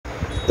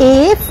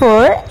A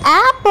for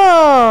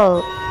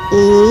apple.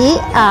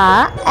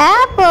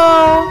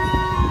 Apple.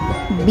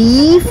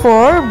 B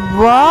for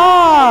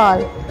ball.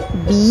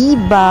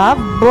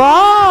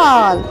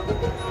 Ball.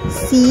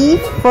 C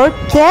for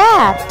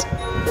cat.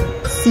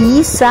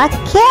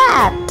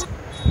 Cat.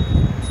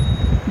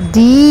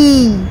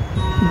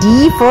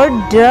 D for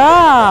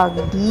dog.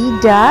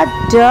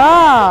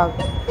 Dog.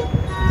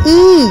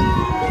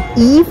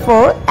 E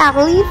for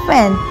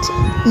elephant.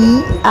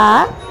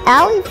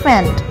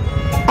 Elephant.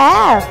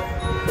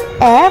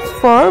 F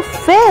for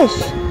fish.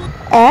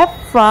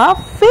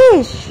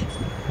 Fish.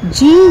 G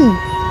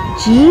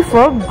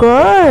for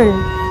girl.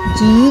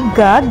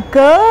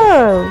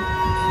 Girl.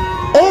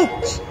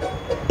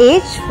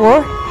 H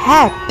for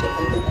hat.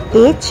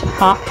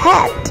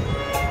 Hat.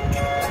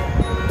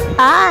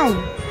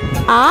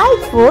 I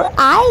for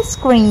ice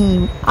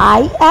cream.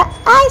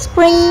 Ice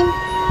cream.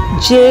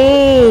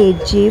 J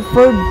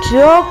for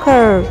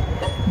joker.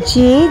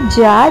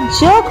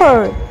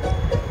 Joker.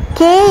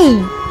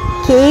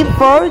 K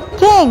for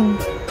king.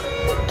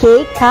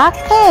 King.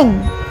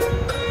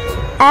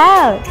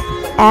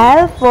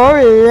 L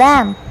for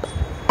lamp.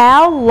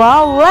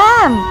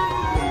 Lamp.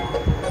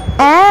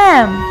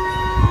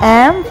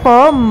 M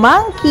for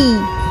monkey.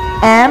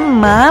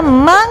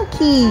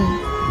 Monkey.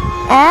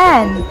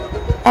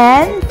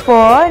 N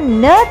for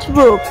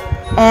notebook.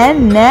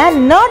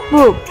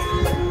 Notebook.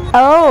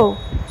 O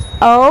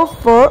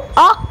for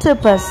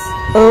octopus.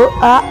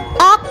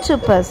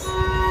 Octopus.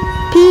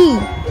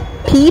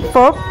 P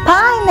for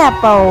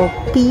pineapple.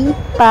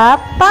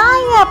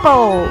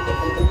 Pineapple.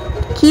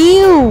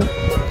 Q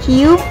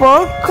for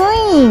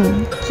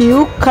queen.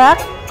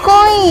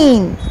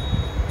 Queen.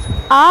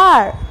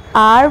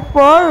 R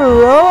for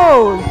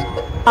rose.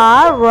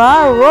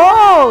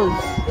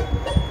 Rose.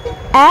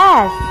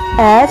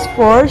 S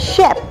for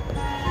ship.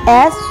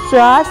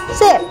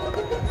 Ship.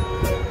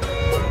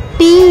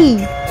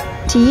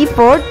 T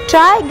for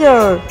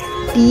tiger.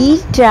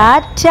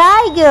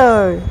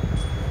 Tiger.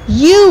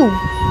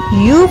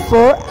 U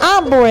for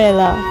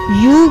umbrella.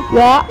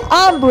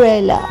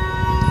 Umbrella.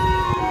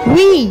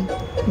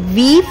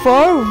 V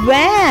for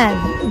van.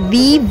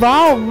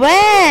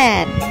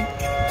 Van.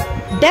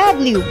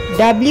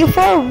 W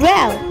for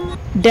well.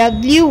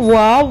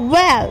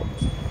 Well.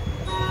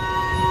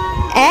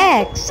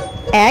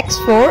 X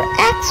for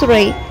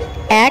x-ray.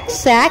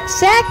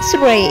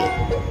 X-ray.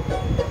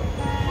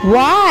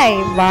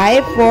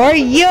 Y for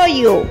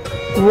yo-yo.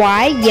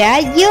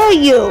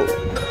 Yo-yo.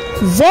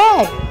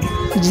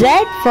 Z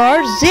for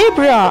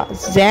zebra.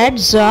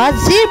 Zebra.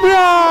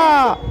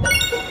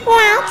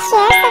 Like,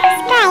 share,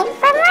 subscribe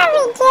for more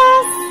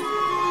videos.